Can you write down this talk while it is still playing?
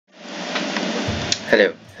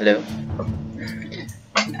Hello, hello.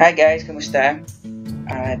 Hi guys, kamusta?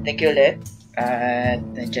 Thank you ulit. At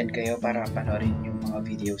nandyan kayo para panoorin yung mga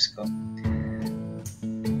videos ko.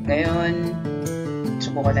 Ngayon,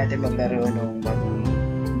 subukan natin maglaro ng bagong,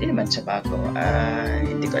 hindi naman sa bago.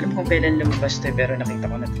 Hindi ko alam kung kailan lumabas to, pero nakita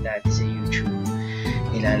ko na ito dati sa YouTube.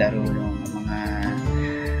 Nilalaro ng mga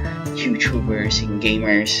YouTubers and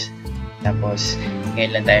gamers. Tapos,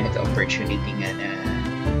 ngayon lang tayo nagka-opportunity nga na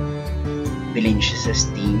bilhin siya sa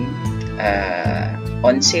Steam.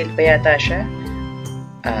 On sale pa yata siya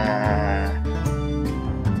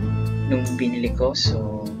nung binili ko.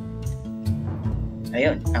 So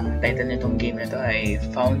ayun, ang title nitong game na to ay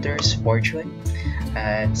Founder's Fortune,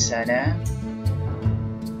 at sana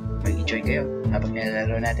mag-enjoy kayo habang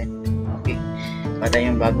nilalaro natin. Okay, bata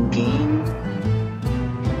yung bagong game.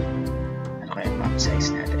 Ano kaya map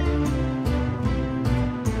size natin?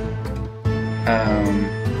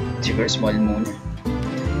 Siguro small muna.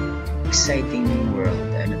 Exciting world.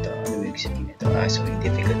 Ano to? Ano yung exciting nito? So yung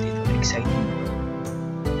difficulty ito. Exciting world.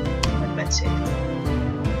 Advanced ito.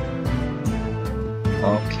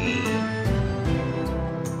 Okay.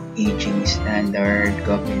 Aging standard.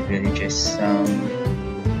 Government villages.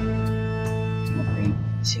 Okay.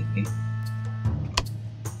 Sige.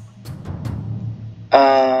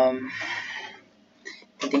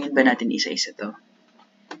 Titingin ba natin isa-isa to?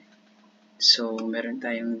 So, meron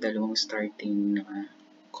tayong dalawang starting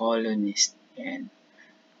colonist. Yan.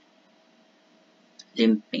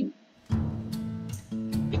 Limping.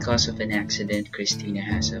 Because of an accident, Christina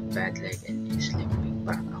has a bad leg and is limping.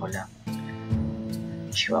 Parang ako lang.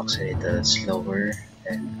 She walks a little slower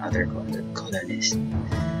than other colonists.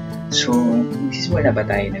 So, magsisimula ba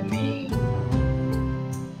tayo na may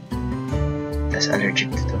tas allergic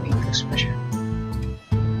to tomatoes pa siya.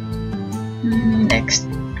 Next.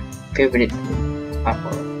 Favorite food?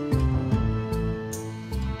 Apple.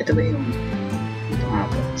 Ito ba yung itong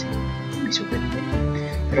apple? May sugat din.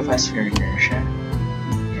 Pero fast learner siya.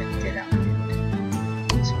 Yan, kailangan din.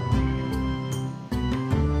 So,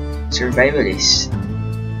 survivalist.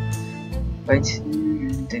 But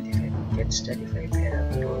 25 gets 25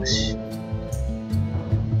 health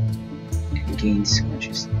and gains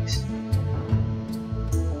consciousness.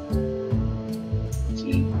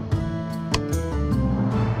 Okay.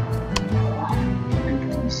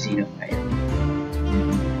 Sino kaya?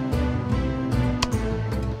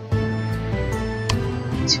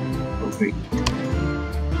 It's overeat.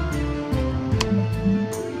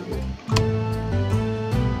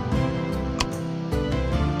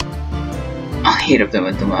 Ang hirap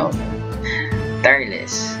naman tumawag.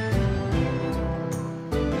 Tireless.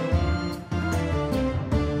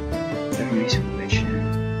 Pero may situation.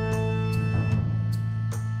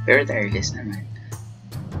 Pero tireless naman.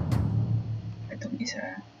 Itong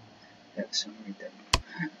isa. That's somewhere down.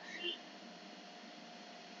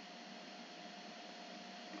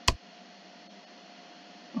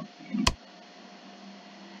 Okay.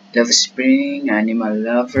 Love spring, animal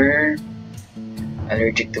lover,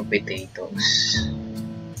 allergic to potatoes.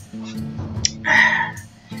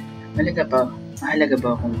 Mahalaga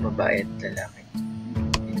ba kung babae at lalaki?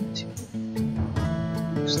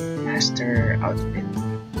 Master outfit.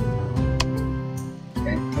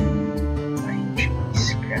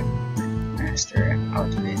 Master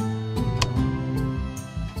outfit.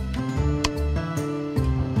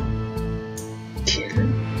 Kill.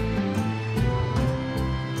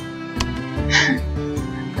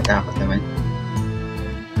 Katakot naman.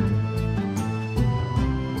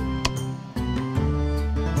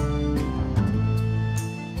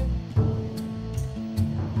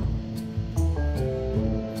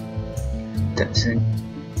 Doesn't.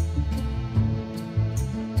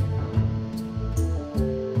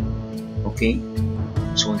 Okay,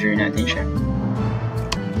 soldier natin siya.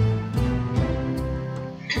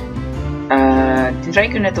 Try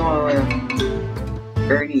ko na ito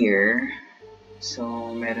earlier, so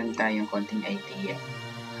meron tayong konting idea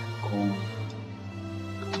kung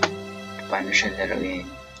paano siya laruin.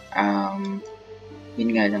 Yun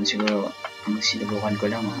nga lang, siguro ang sinubukan ko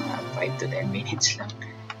lang mga 5 to 10 minutes lang,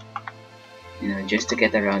 just to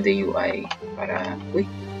get around the UI para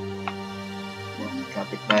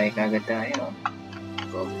kapit-bahay kagad tayo.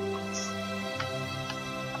 Go.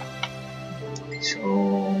 So,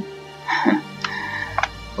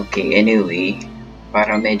 okay, anyway,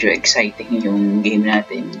 para medyo exciting yung game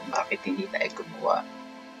natin, bakit hindi tayo gumawa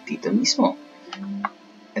dito mismo?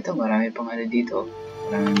 Ito, marami pang dito.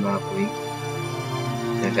 Maraming baboy.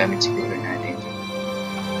 Gagamit siguro natin.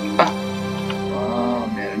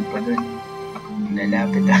 Meron pa dun.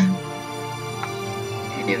 Lalapit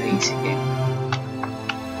Anyway, sige.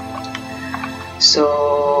 So,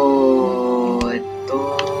 ito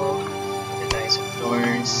tayo sa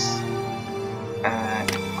floors.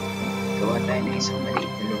 Gawa tayo ng isang maliit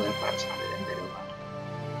na lugar para sa kanilang dalawa.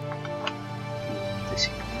 Ito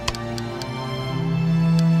siya.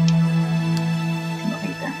 Hindi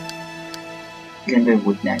makita. Ilan ba yung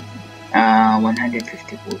wood natin?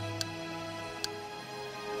 150 wood.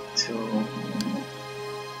 So,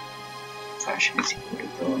 fashion siguro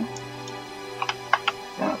ito.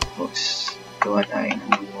 Tapos, gawa tayo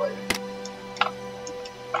ng wall.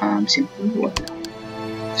 Simple wall lang.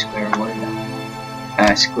 Square wall lang.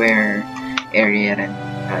 Square area rin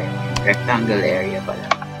tayo. Rectangle area pala.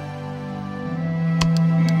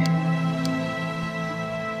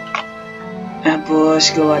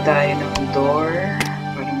 Tapos, gawa tayo ng door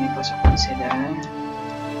para may pasokan sila.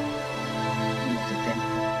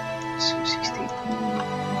 So, 60.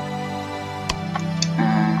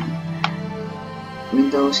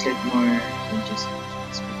 Windows, let more just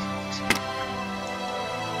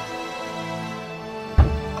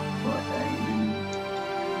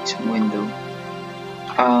isang window.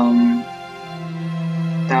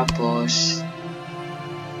 Tapos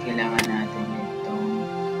kailangan natin itong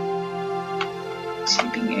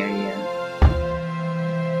sleeping area.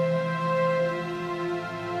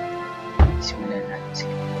 Simulan natin sa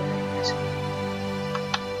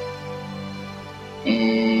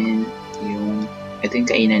and ito yung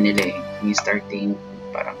kainan nila yung starting,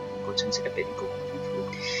 parang kung saan sila pwede kukuha ng food.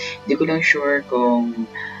 Hindi ko lang sure kung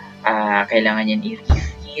kailangan yan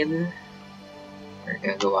i-refill or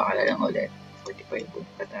gagawa ka lang ulit. 45 food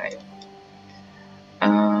pa tayo.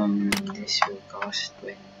 This will cost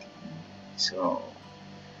 20. So,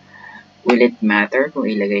 will it matter kung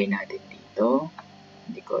ilagay natin dito?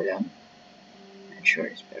 Hindi ko alam. Not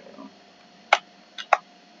sure, pero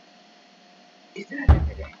dito natin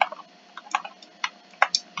ilagay.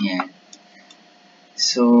 Yan.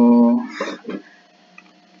 So,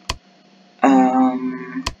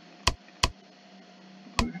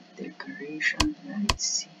 decoration,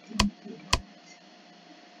 lights, seating, pillars.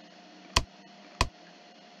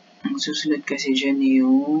 Ang susunod kasi dyan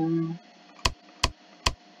yung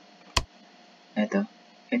ito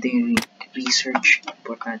yung research.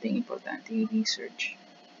 Importante yung research.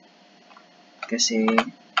 Kasi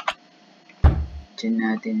dyan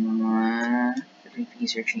natin mga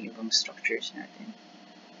research yung ibang structures natin.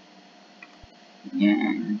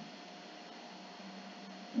 Yan.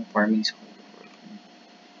 Yung farming school.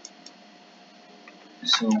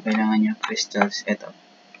 So, kailangan niya crystals. Ito.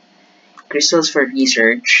 Crystals for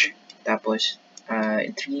research. Tapos,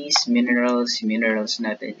 trees, minerals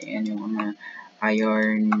natin. Yan yung mga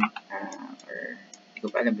iron, or hindi ko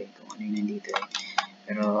pa alam kung ano yung nandito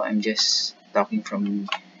Pero, I'm just talking from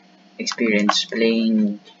experience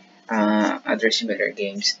playing other similar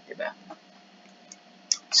games, diba?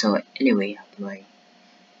 So, anyway, how do I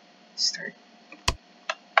start?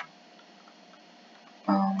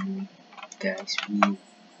 Guys,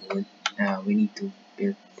 we need to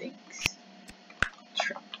build things.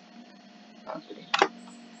 Shrub.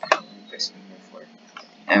 Press number 4.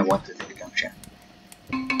 I want to lang siya.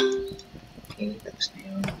 Okay, tapos na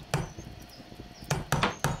yun.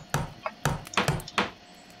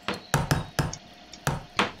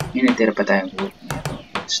 May natira pa tayong wood niya.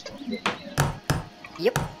 Stone din.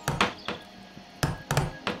 Yep.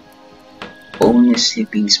 Own a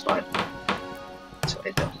sleeping spot. So,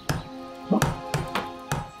 ito.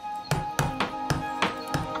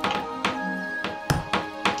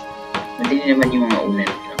 Madali naman yung mga unan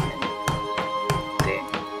lang. Okay.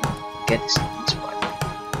 Get a sleeping spot.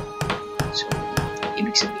 So,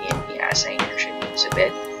 ibig sabihin, i-assign na siya dito sa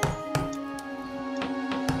bed.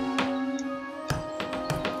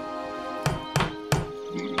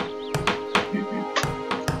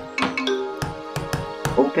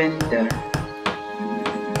 Open the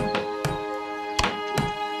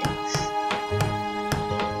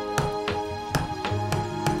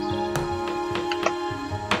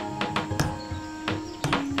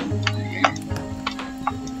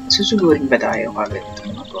susugurin ba tayo kagad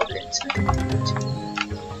itong mga goblins natin?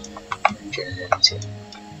 Nandiyan na rin sila.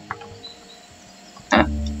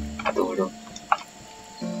 Matulog.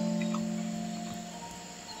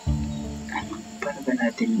 Paano ba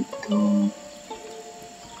natin ito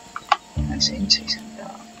nasa isang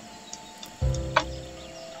tao?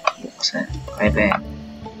 Buksan. Kaya ba yan?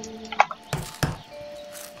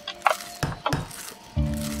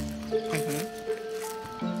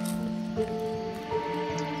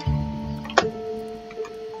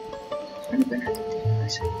 Ano ba natin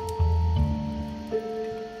tinasa?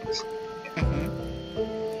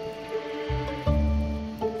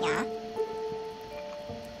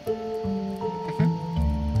 Yeah.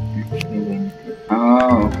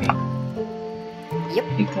 Ah, okay. Yep.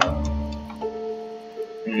 Ikaw.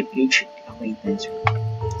 Age acquaintance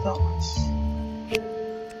with Thomas.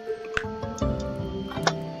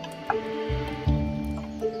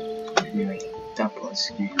 Anyway,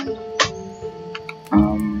 tapos ngayon.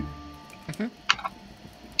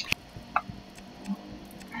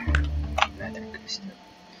 Brother Crystal.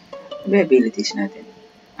 Ano ba abilities natin?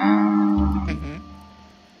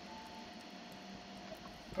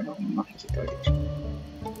 Paano kung makikita ulit siya?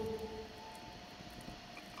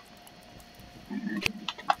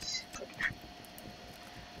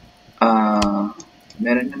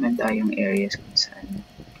 Meron naman tayong areas kung saan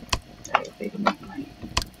tayo pwede mag-mine.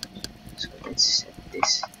 So let's set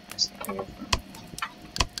this as the area for mining.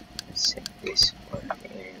 Let's set this for the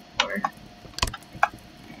area for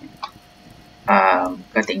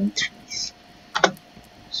cutting trees.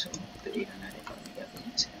 So tuloy lang natin kung may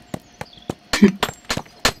gagawin sa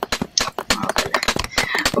mga pala.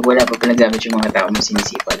 Pag wala pa pala gamit yung mga tao mo,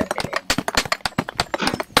 sinisipa lang nila yun.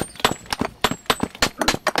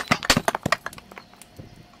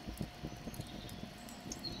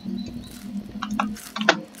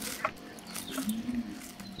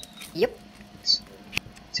 Yep. So,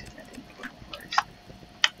 set natin ito first.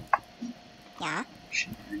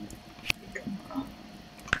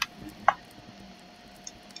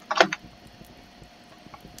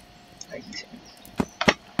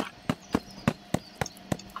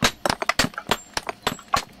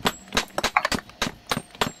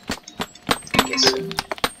 Yeah.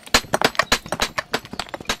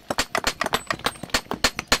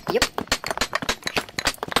 Yep.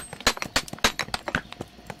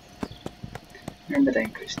 Meron ba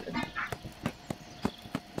tayong crystal?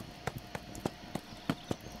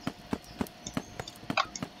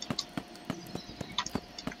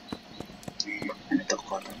 Ano to?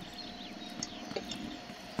 Cotton?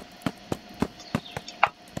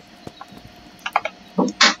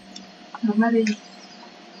 Normally.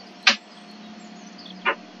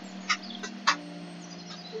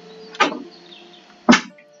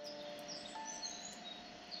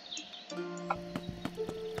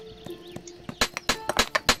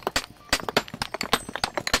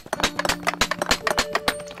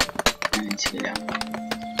 Sige lang.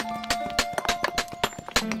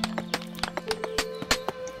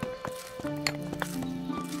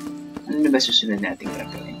 Ano na ba susunod natin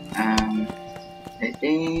gagawin? I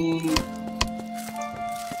think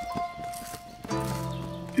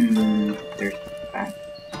third path.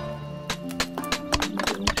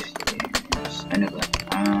 Ano ba?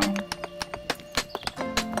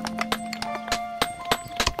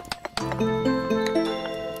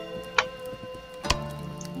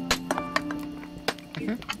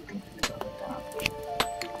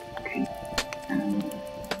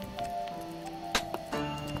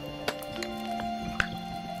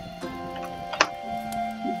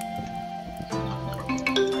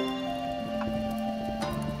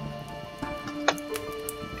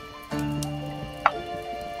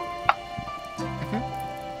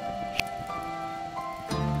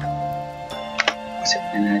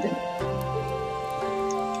 Accept na natin.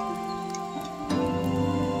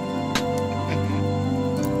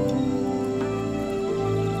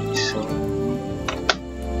 So,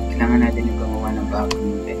 kailangan natin yung gumawa ng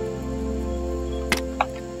bagong bed.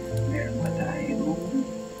 Meron ba tayo?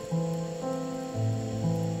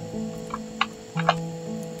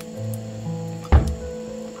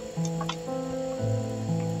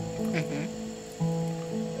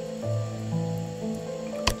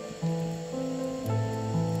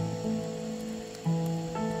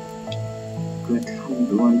 Good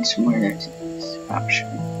food wants more satisfaction.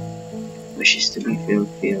 Wishes to be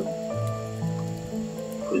fulfilled.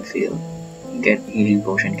 Get healing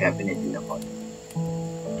potion cabinet in the pot.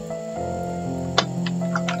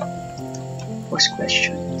 Was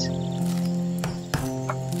questions.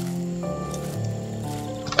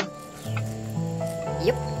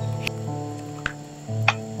 Yep.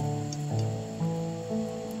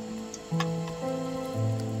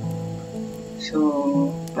 So,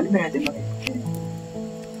 paano ba natin makikita?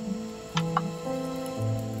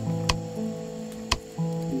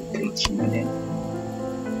 Traits nyo din.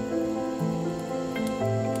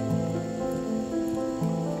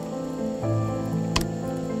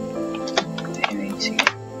 Anyway, sige.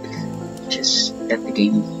 Just let the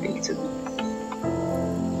game play through.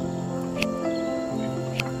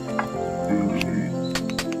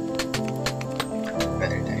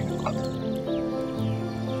 Better tayo ng cotton.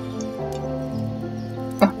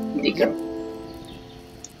 Hindi ka.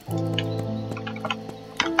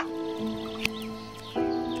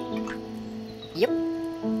 Yep.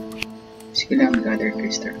 Sige lang, gather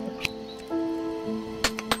crystal.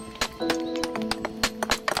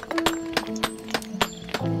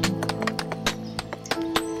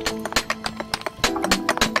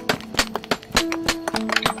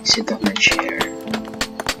 Sit on a chair.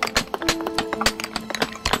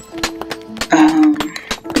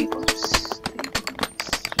 Tables.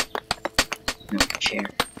 No, chair.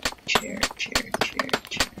 Chair.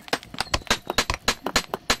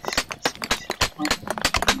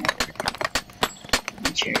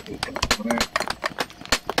 Chair dito. Work.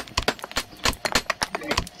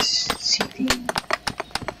 Seating.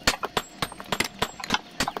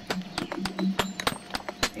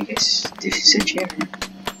 I guess this is a chair.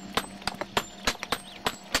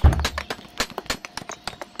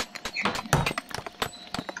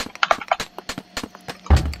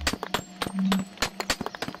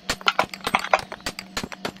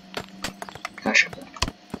 Kasha ba?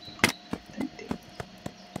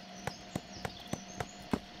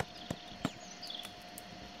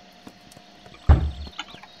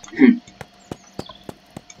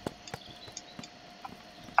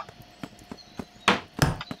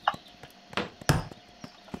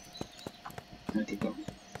 Diba?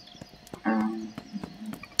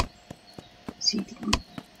 Seating.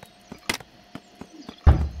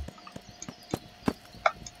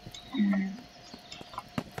 And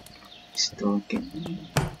store can move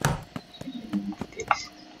this.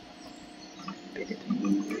 Pwede ito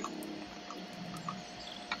move.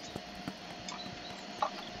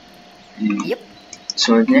 Yep.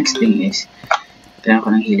 So the next thing is, kailangan ko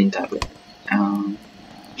ng healing tablet.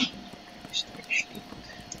 Storage table.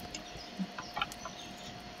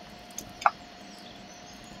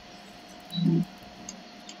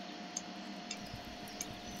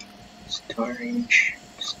 Storage.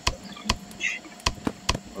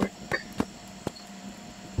 Work.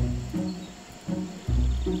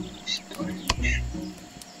 Storage.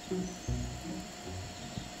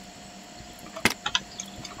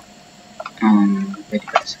 Pwede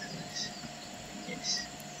pa sa labas. Yes.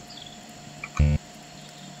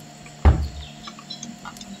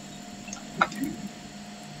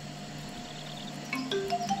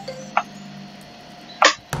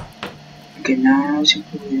 Okay, now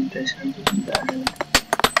siguro yung test ng dahil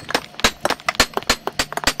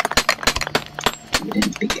wooden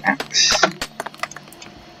pickaxe.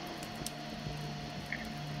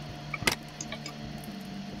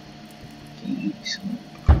 Okay, so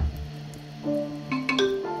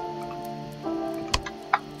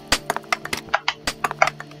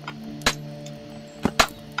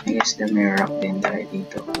I guess the may rock din tayo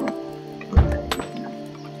dito.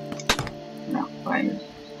 Rock pile.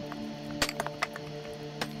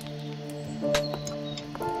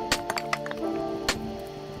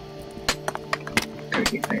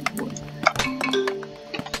 Wood.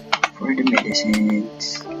 For the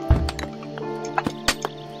medicines.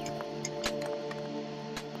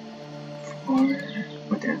 For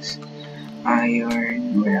what else?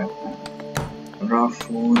 Iron, wala pa. Raw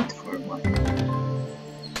food for what?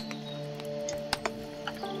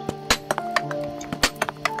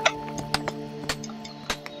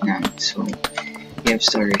 So you have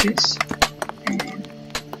storages and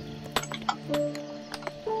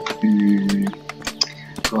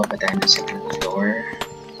kuha pa tayo ng second floor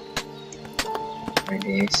for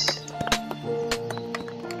this.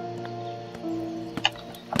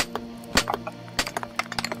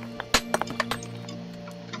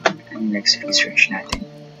 And next research natin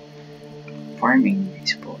farming, I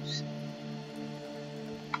suppose.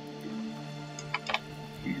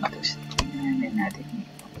 And tapos tingnan natin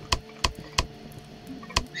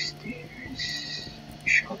stairs,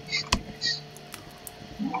 short stairs,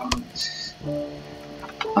 walls,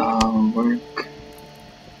 work,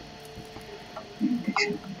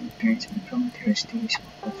 replacement from materials,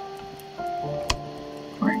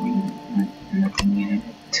 farming, nothing yet.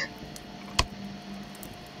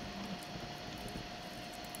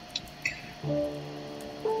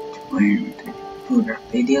 Where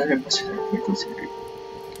ideal repository for consider.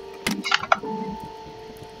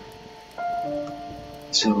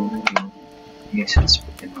 So I guess let's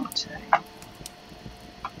put them outside.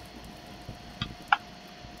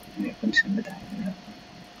 Weapons in the diagram.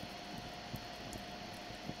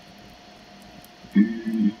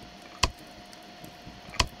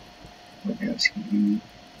 What else can we need?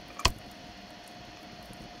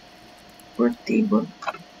 Work table.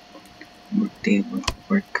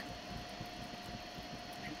 Work.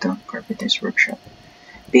 The carpenter's workshop.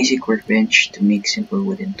 Basic workbench to make simple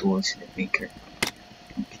wooden tools that maker.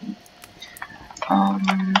 Okay.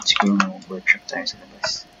 Siguro workshop tayo sa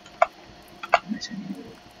labas. Nasaan yung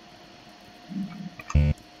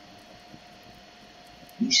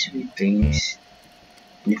these things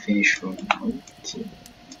in the finished room. Okay.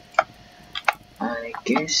 I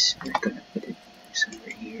guess we're gonna put it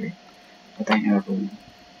somewhere here. But I have room.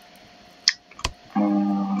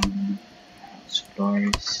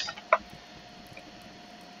 doors.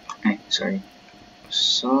 Ay, sorry.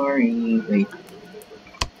 Wait.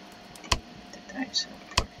 The types of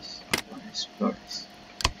doors.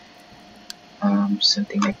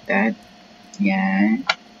 Something like that. Yeah.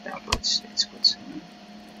 Let's put some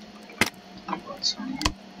walls on it.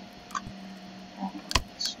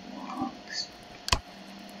 Walls.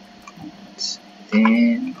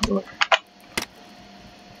 Then door.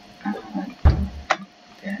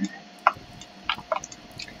 Then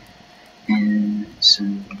and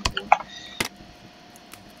some windows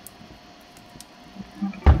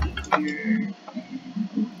here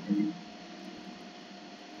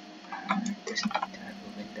and doesn't have a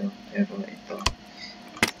window, pero ito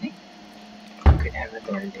I think we could have a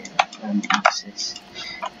door there, access.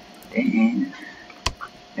 Then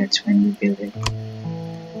that's when we build it.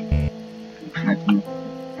 Not move.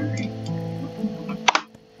 Alright.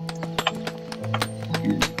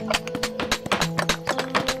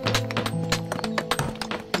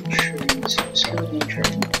 Slowly and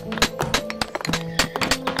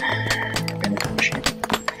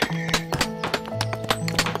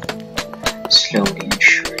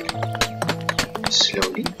surely.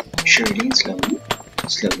 Slowly and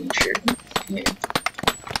surely. Yeah.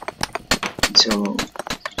 So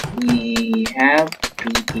we have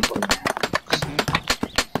 3 people now.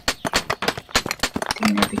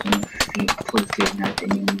 Tingnan natin kung fulfill natin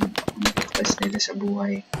yung purpose nila sa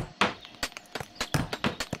buhay.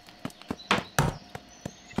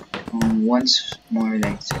 Once more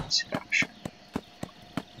like satisfaction.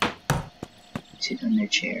 Sit on the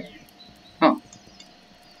chair. Oh,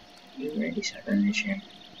 you already sat on the chair.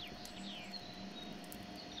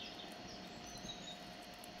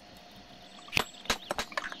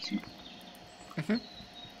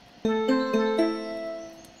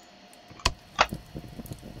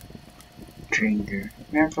 Trader.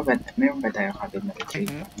 Meron ba tayo kagad na trade?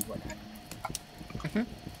 Wala naman.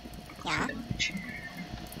 Yeah. Sit on the chair.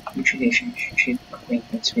 Which relationship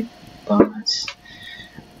acquaintance with Thomas?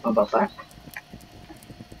 Pababa?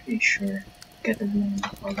 Pretty sure. Gotta be in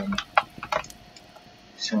the column.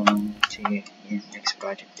 So, sige, yun, next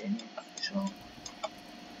project din. So,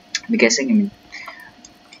 I'm guessing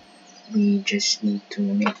we just need to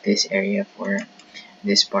make this area for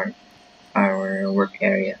this part, our work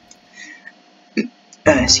area.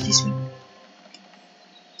 Excuse me.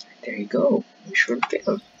 There you go. We should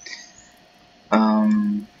build.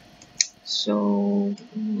 So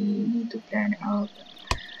we need to plan out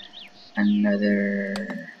another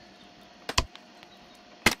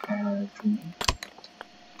room.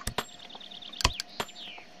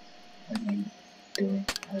 What am I doing?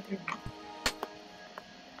 Other room.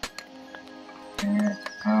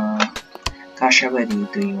 Kasha ba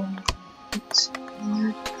dito yung it's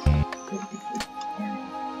weird. Could be good.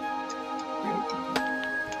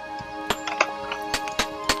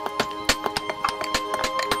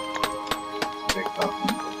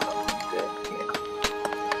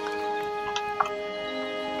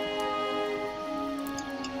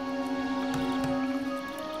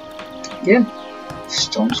 Yeah,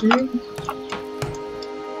 stones are in.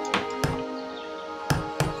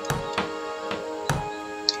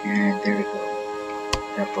 And there we go.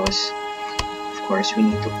 Tapos, of course, we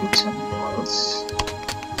need to put some walls.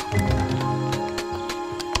 There we go.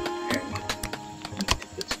 We need to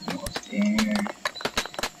put some walls there.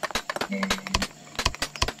 And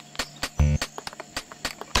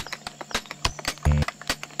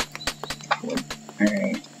wood.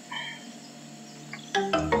 Alright.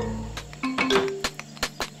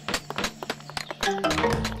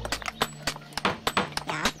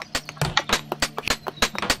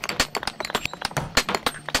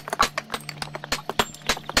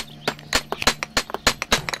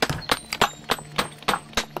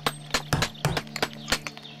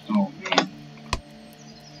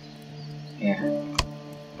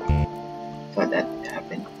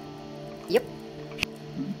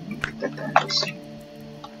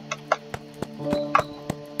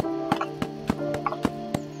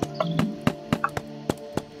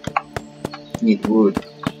 Need wood.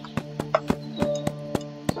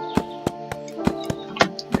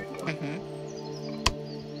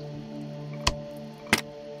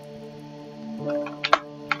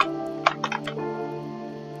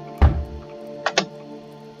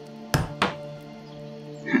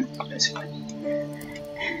 That's fine.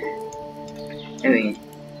 Anyway,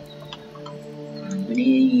 we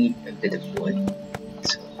need a bit of wood,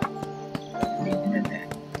 so leave it at that.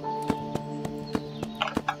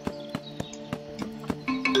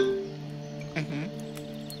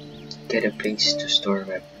 Get a place to store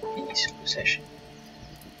weapon in his possession.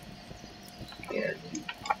 Get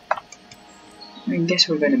I guess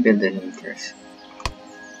we're gonna build the room first.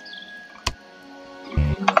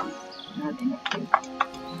 Not enough food.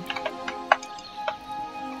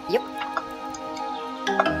 Yep.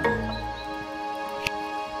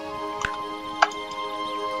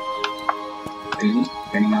 Really?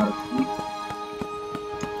 Running out of food?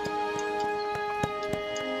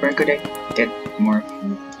 Where could I get more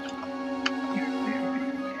food?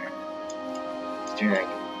 Where? Is there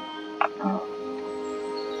like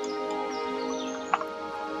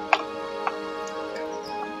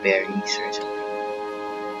berries or something?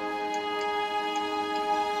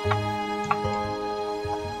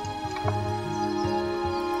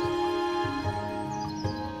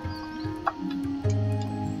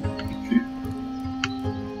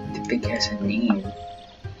 The pig has a name.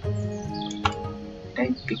 Did I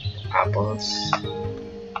pick apples?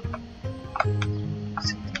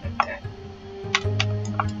 Something like that.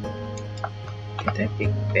 Can I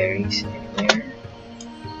pick berries anywhere?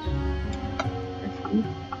 For food?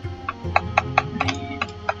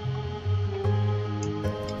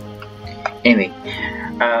 Anyway,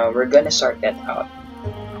 we're gonna sort that out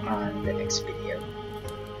on the next video.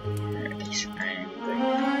 Or at least I'm going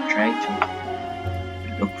to try to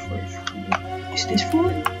look for food. Is this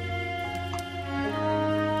food? I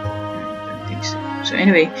don't think so. So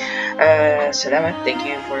anyway, salamat. Thank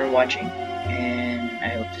you for watching, and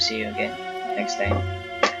I hope to see you again next time.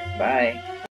 Bye.